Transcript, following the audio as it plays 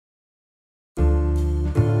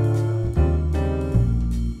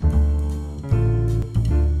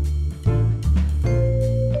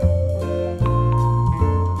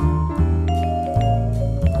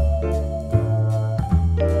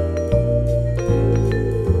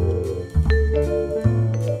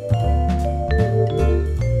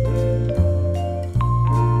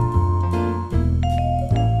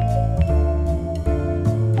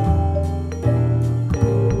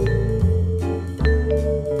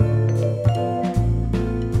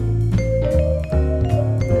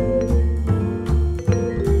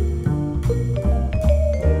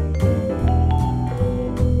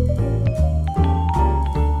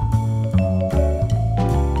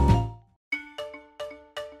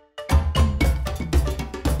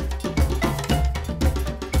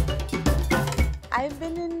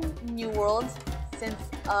World since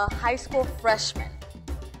a high school freshman.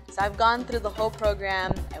 So I've gone through the whole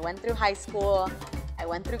program. I went through high school, I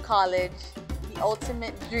went through college. The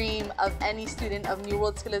ultimate dream of any student of New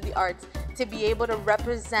World School of the Arts, to be able to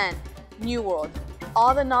represent New World,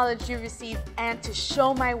 all the knowledge you receive, and to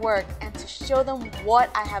show my work and to show them what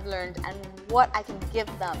I have learned and what I can give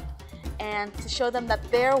them, and to show them that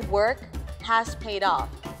their work has paid off.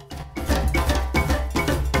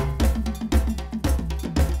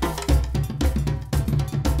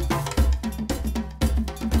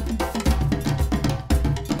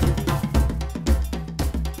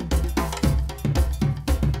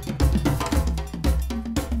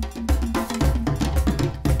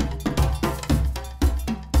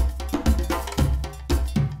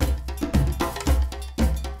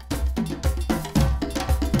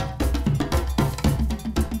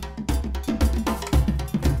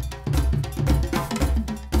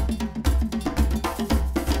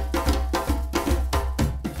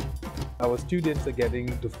 Our students are getting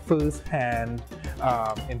the first-hand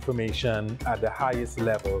information at the highest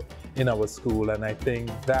level in our school, and I think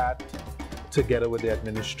that, together with the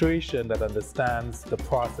administration that understands the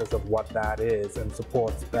process of what that is and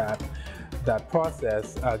supports that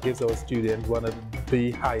process, gives our students one of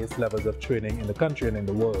the highest levels of training in the country and in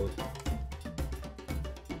the world.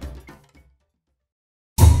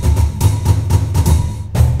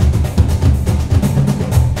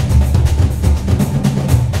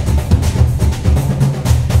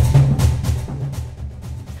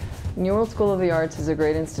 New World School of the Arts is a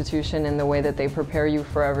great institution in the way that they prepare you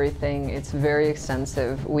for everything. It's very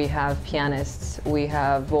extensive. We have pianists, we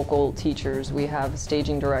have vocal teachers, we have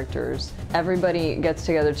staging directors. Everybody gets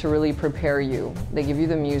together to really prepare you. They give you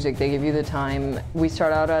the music, they give you the time. We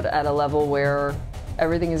start out at a level where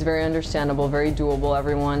everything is very understandable, very doable.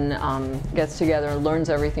 Everyone gets together, learns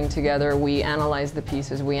everything together. We analyze the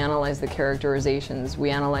pieces, we analyze the characterizations, we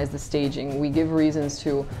analyze the staging. We give reasons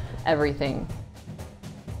to everything.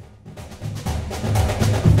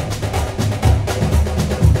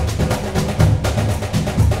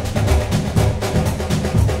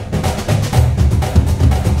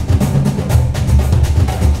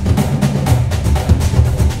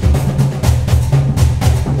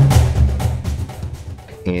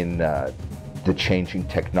 In the changing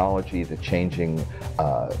technology, the changing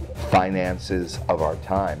finances of our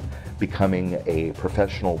time, becoming a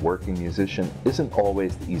professional working musician isn't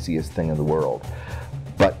always the easiest thing in the world.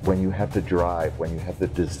 But when you have the drive, when you have the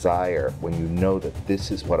desire, when you know that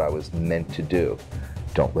this is what I was meant to do,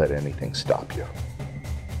 don't let anything stop you.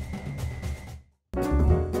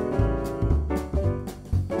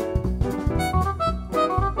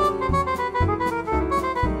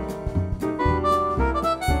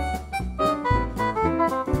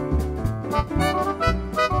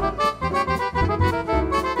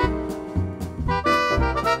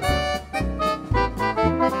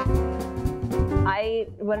 I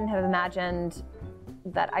wouldn't have imagined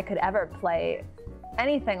that I could ever play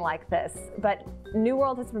anything like this, but New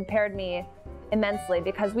World has prepared me immensely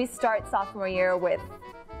because we start sophomore year with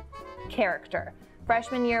character.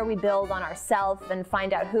 Freshman year we build on ourselves and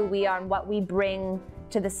find out who we are and what we bring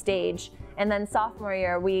to the stage. And then sophomore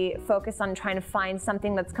year we focus on trying to find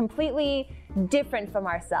something that's completely different from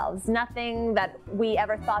ourselves, nothing that we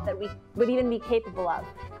ever thought that we would even be capable of.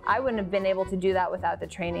 I wouldn't have been able to do that without the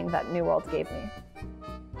training that New World gave me.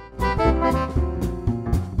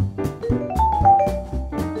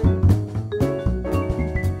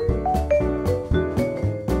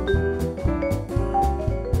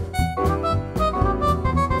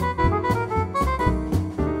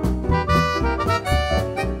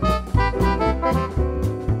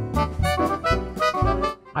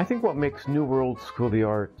 I think what makes New World School of the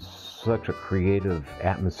Arts such a creative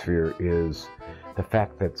atmosphere is the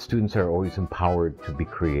fact that students are always empowered to be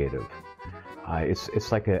creative.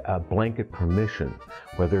 It's like a blanket permission,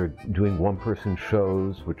 whether doing one-person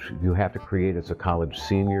shows, which you have to create as a college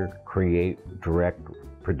senior, create, direct,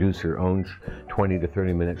 produce your own 20 to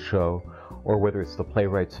 30-minute show, or whether it's the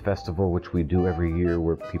Playwrights Festival, which we do every year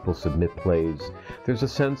where people submit plays. There's a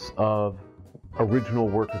sense of original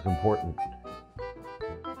work is important.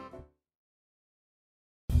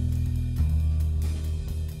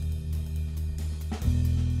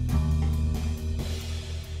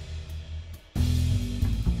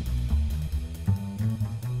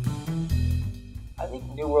 I think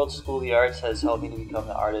New World School of the Arts has helped me to become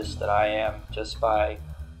the artist that I am just by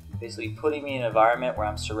basically putting me in an environment where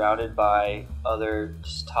I'm surrounded by other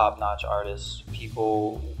just top-notch artists,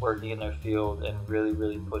 people working in their field and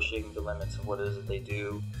really pushing the limits of what it is that they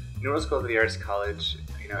do. New World School of the Arts College,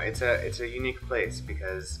 it's a unique place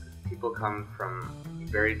because people come from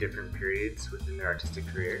very different periods within their artistic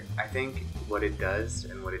career. I think what it does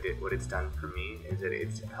and what it's done for me is that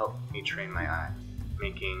it's helped me train my eye,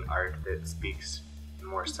 making art that speaks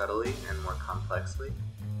more subtly and more complexly.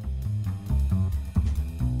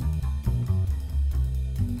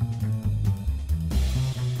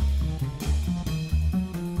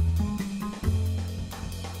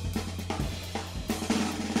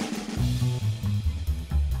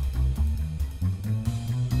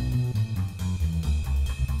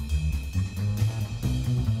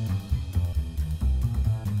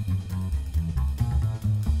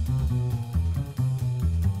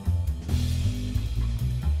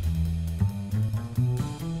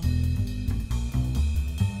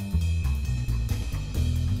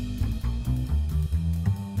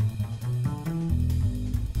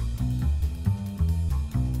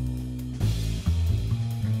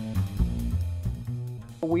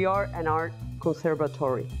 We are an art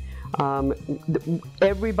conservatory.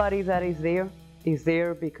 Everybody that is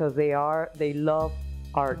there because they love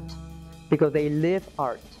art, because they live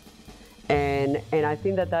art. And I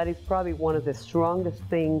think that is probably one of the strongest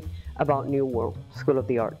things about New World School of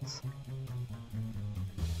the Arts.